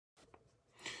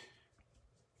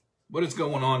What is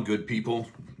going on, good people?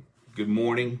 Good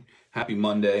morning. Happy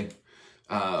Monday.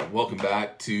 Welcome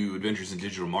back to Adventures in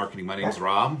Digital Marketing. My name is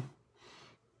Rob.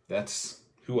 That's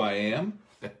who I am.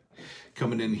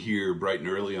 Coming in here bright and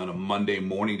early on a Monday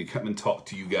morning to come and talk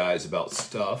to you guys about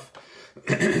stuff.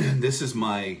 This is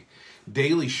my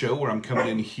daily show where I'm coming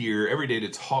in here every day to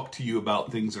talk to you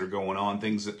about things that are going on,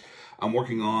 things that I'm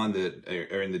working on that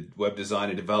are in the web design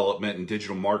and development and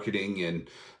digital marketing and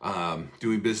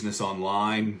doing business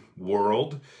online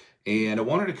world. And I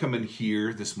wanted to come in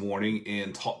here this morning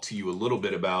and talk to you a little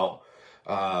bit about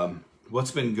what's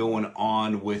been going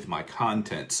on with my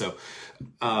content. So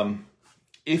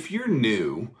if you're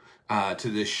new to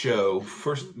this show,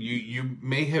 first, you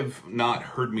may have not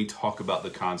heard me talk about the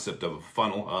concept of a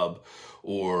funnel hub,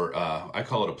 or I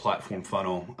call it a platform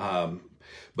funnel.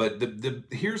 But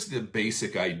here's the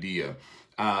basic idea.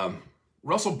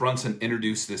 Russell Brunson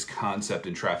introduced this concept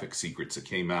in Traffic Secrets that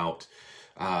came out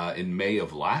in May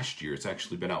of last year. It's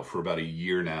actually been out for about a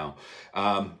year now.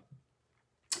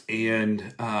 You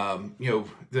know,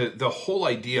 the whole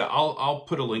idea, I'll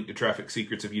put a link to Traffic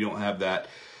Secrets if you don't have that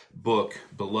book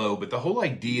below, but the whole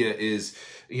idea is,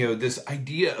 you know, this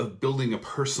idea of building a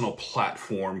personal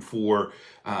platform for,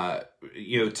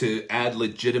 you know, to add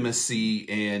legitimacy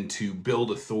and to build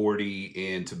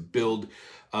authority and to build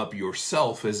up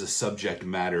yourself as a subject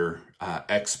matter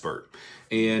expert.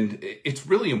 And it's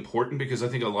really important because I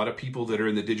think a lot of people that are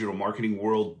in the digital marketing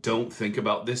world don't think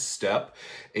about this step.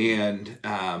 And,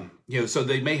 you know, so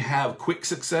they may have quick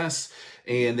success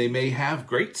and they may have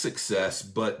great success,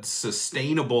 but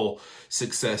sustainable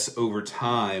success over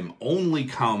time only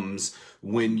comes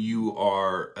when you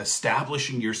are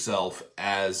establishing yourself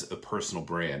as a personal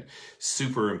brand.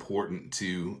 Super important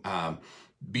to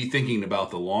be thinking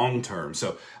about the long term.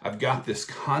 So I've got this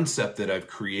concept that I've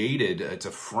created. It's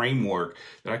a framework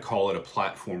that I call it a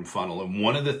platform funnel. And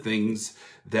one of the things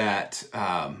that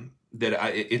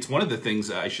it's one of the things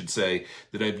I should say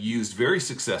that I've used very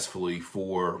successfully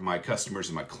for my customers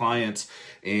and my clients.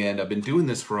 And I've been doing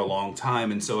this for a long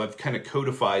time. And so I've kind of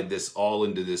codified this all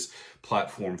into this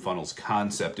platform funnels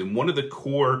concept. And one of the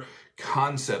core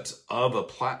concepts of a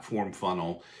platform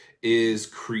funnel is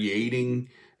creating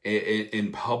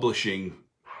and publishing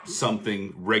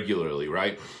something regularly,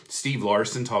 right? Steve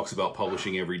Larsen talks about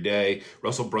publishing every day.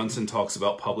 Russell Brunson talks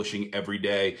about publishing every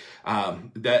day.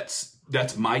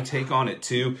 That's my take on it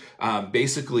too.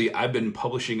 Basically, I've been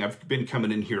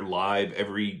coming in here live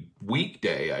every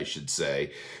weekday, I should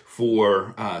say,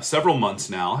 for several months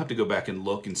now. I'll have to go back and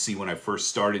look and see when I first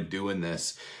started doing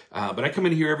this. But I come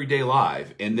in here every day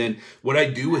live. And then what I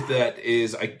do with that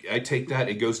is I take that,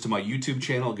 it goes to my YouTube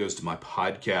channel, it goes to my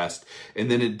podcast. And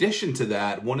then in addition to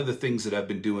that, one of the things that I've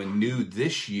been doing new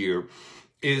this year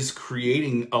is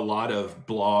creating a lot of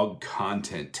blog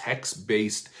content,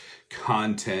 text-based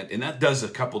content, and that does a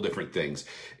couple different things.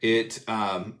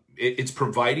 It's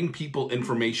providing people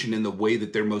information in the way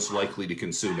that they're most likely to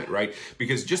consume it, right?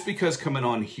 Because just because coming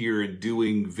on here and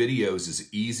doing videos is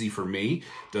easy for me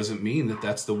doesn't mean that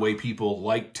that's the way people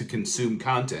like to consume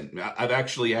content. I've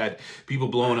actually had people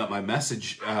blowing up my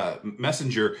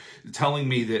messenger telling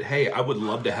me that, hey, I would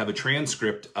love to have a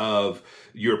transcript of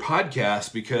your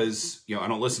podcast because, you know, I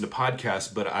don't listen to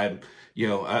podcasts, but I'm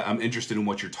interested in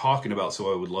what you're talking about,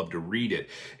 so I would love to read it.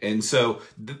 And so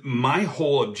my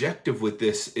whole objective with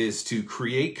this is to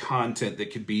create content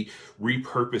that could be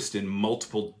repurposed in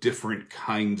multiple different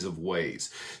kinds of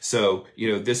ways. So,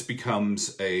 you know, this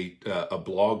becomes a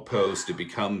blog post, it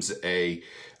becomes a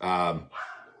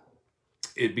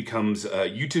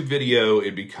YouTube video,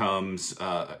 it becomes,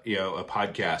 you know, a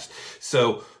podcast.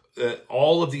 So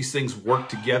all of these things work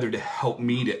together to help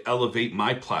me to elevate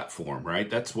my platform, right?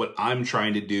 That's what I'm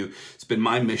trying to do. It's been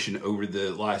my mission over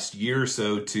the last year or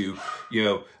so to, you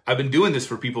know, I've been doing this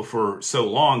for people for so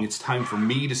long. It's time for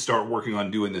me to start working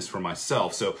on doing this for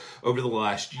myself. So over the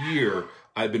last year,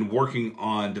 I've been working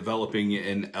on developing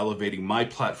and elevating my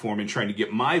platform and trying to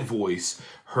get my voice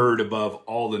heard above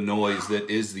all the noise that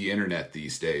is the internet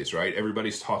these days, right?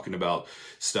 Everybody's talking about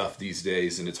stuff these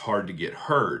days and it's hard to get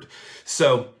heard.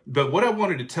 So, but what I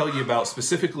wanted to tell you about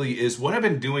specifically is what I've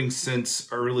been doing since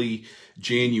early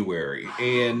January.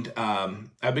 And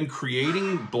I've been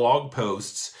creating blog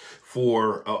posts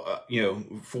for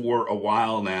a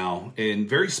while now, and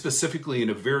very specifically in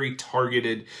a very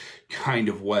targeted kind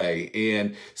of way.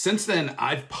 And since then,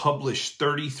 I've published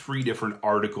 33 different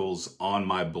articles on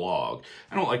my blog.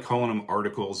 I don't like calling them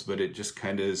articles, but it just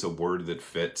kind of is a word that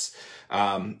fits.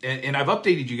 And I've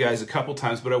updated you guys a couple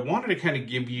times, but I wanted to kind of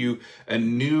give you a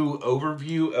new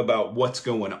overview about what's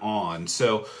going on.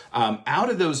 So out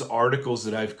of those articles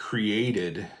that I've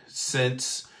created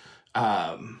since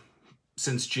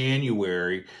since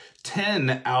January,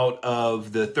 10 out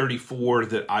of the 34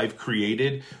 that I've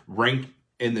created rank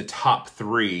in the top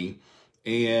 3.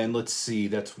 And let's see,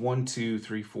 that's 1, 2,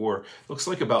 3, 4. Looks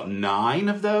like about 9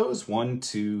 of those. 1,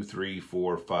 2, 3,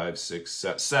 4, 5, 6,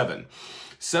 7.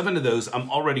 7 of those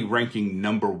I'm already ranking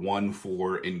 #1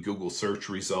 for in Google search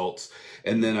results.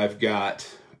 And then I've got,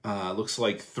 looks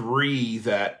like 3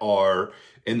 that are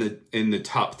in the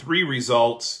top 3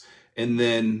 results. And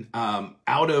then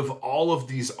out of all of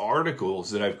these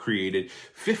articles that I've created,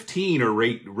 15 are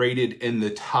rated in the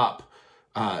top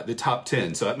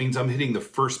 10. So that means I'm hitting the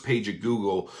first page of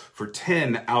Google for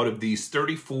 10 out of these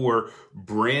 34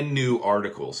 brand new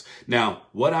articles. Now,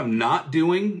 what I'm not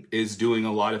doing is doing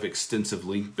a lot of extensive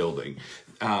link building.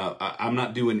 I'm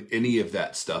not doing any of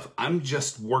that stuff. I'm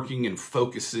just working and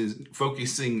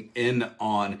focusing in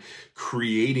on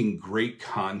creating great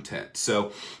content.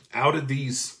 So out of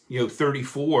these,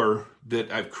 34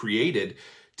 that I've created,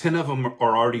 10 of them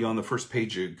are already on the first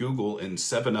page of Google and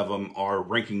 7 of them are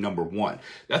ranking #1.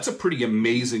 That's a pretty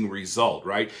amazing result,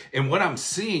 right? And what I'm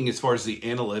seeing as far as the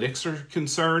analytics are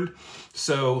concerned,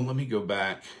 so let me go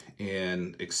back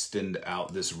and extend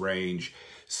out this range.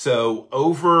 So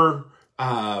over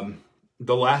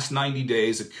the last 90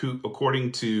 days,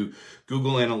 according to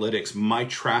Google Analytics, my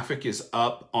traffic is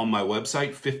up on my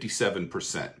website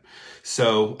 57%.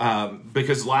 So,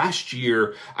 because last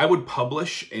year I would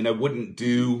publish and I wouldn't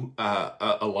do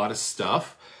a lot of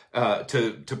stuff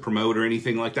to promote or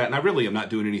anything like that. And I really am not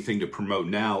doing anything to promote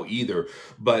now either.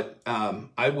 But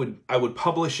I would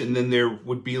publish, and then there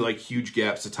would be like huge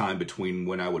gaps of time between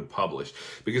when I would publish.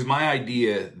 Because my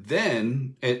idea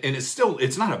then, and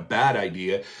it's not a bad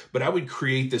idea, but I would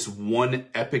create this one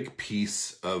epic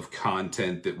piece of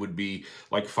content that would be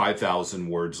like 5,000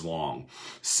 words long.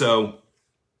 So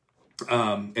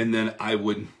and then I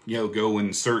would, go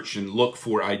and search and look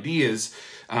for ideas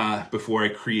before I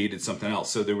created something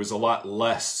else. So there was a lot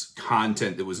less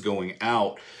content that was going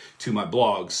out to my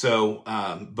blog. So,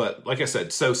 but like I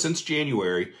said, so since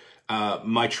January,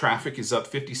 my traffic is up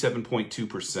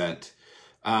 57.2%.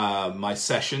 My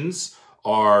sessions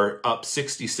are up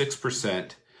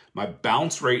 66%. My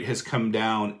bounce rate has come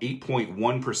down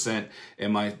 8.1%,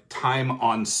 and my time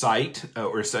on site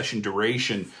or session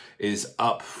duration is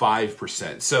up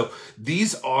 5%. So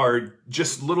these are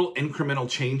just little incremental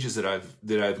changes that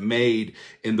I've made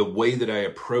in the way that I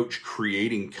approach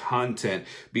creating content,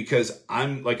 because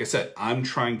like I said, I'm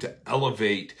trying to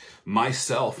elevate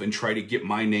myself and try to get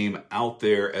my name out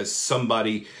there as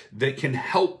somebody that can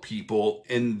help people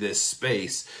in this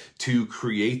space to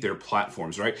create their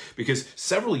platforms, right? Because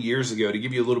several years ago, to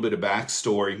give you a little bit of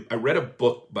backstory, I read a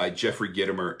book by Jeffrey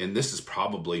Gitomer, and this is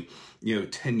probably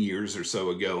 10 years or so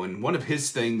ago. And one of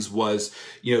his things was,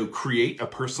 create a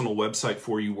personal website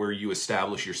for you where you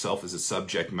establish yourself as a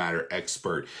subject matter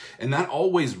expert. And that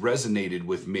always resonated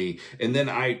with me. And then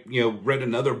I, read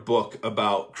another book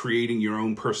about creating your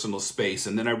own personal space.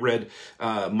 And then I read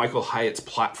Michael Hyatt's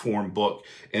Platform book.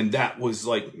 And that was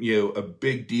like, a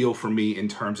big deal for me in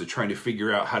terms of trying to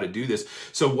figure out how to do this.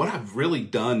 So what I've really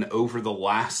done over the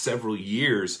last several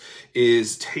years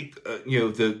is take,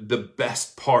 the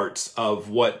best parts of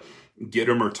what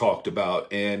Gitomer talked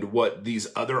about and what these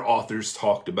other authors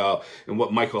talked about and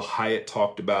what Michael Hyatt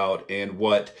talked about and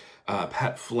what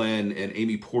Pat Flynn and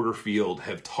Amy Porterfield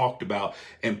have talked about,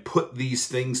 and put these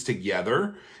things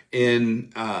together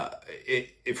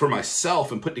for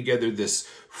myself, and put together this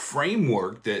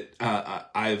framework that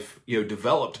I've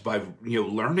developed by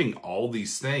learning all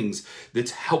these things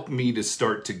that's helped me to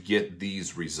start to get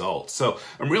these results. So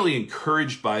I'm really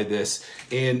encouraged by this,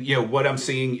 and what I'm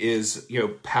seeing is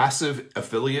passive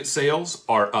affiliate sales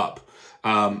are up.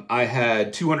 I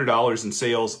had $200 in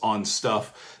sales on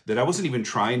stuff that I wasn't even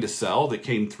trying to sell that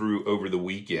came through over the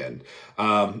weekend.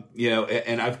 And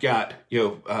I've got,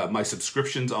 my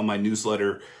subscriptions on my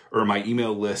newsletter or my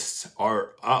email lists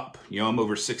are up. I'm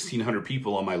over 1,600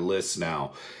 people on my list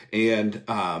now. And,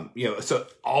 so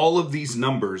all of these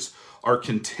numbers are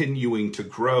continuing to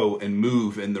grow and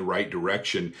move in the right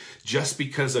direction just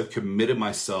because I've committed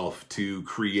myself to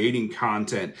creating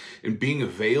content and being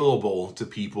available to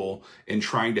people and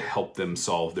trying to help them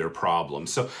solve their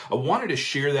problems. So I wanted to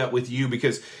share that with you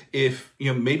because if,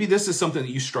 maybe this is something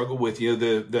that you struggle with,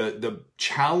 the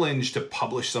challenge to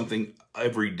publish something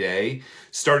every day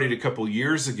started a couple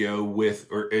years ago with,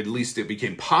 or at least it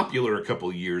became popular a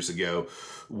couple years ago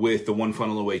with the One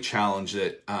Funnel Away challenge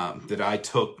that I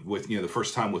took with, the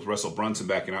first time with Russell Brunson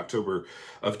back in October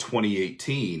of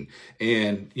 2018.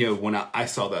 And, when I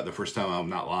saw that the first time, I'm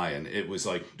not lying, it was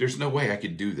like, there's no way I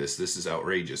could do this. This is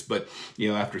outrageous. But,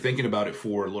 after thinking about it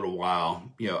for a little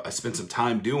while, I spent some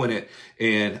time doing it,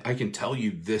 and I can tell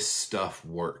you this stuff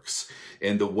works.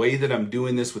 And the way that I'm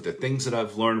doing this with the things that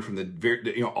I've learned from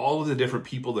all of the different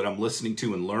people that I'm listening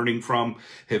to and learning from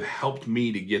have helped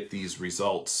me to get these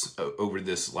results over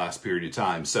this last period of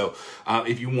time. So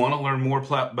if you want to learn more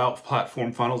about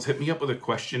platform funnels, hit me up with a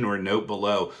question or a note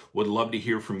below. Would love to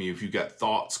hear from you. If you've got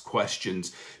thoughts,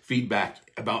 questions, feedback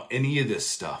about any of this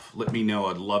stuff, let me know.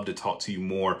 I'd love to talk to you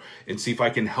more and see if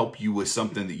I can help you with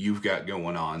something that you've got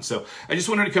going on. So I just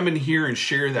wanted to come in here and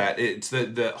share that. It's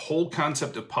the whole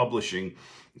concept of publishing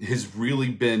has really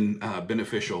been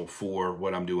beneficial for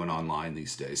what I'm doing online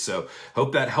these days. So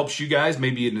hope that helps you guys.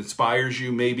 Maybe it inspires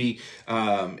you. Maybe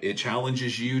it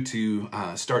challenges you to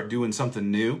start doing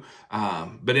something new.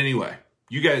 But anyway,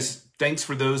 you guys, thanks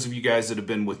for those of you guys that have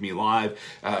been with me live.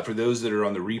 For those that are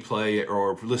on the replay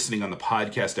or listening on the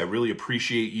podcast, I really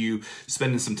appreciate you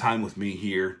spending some time with me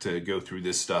here to go through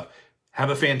this stuff. Have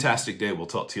a fantastic day. We'll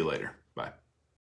talk to you later. Bye.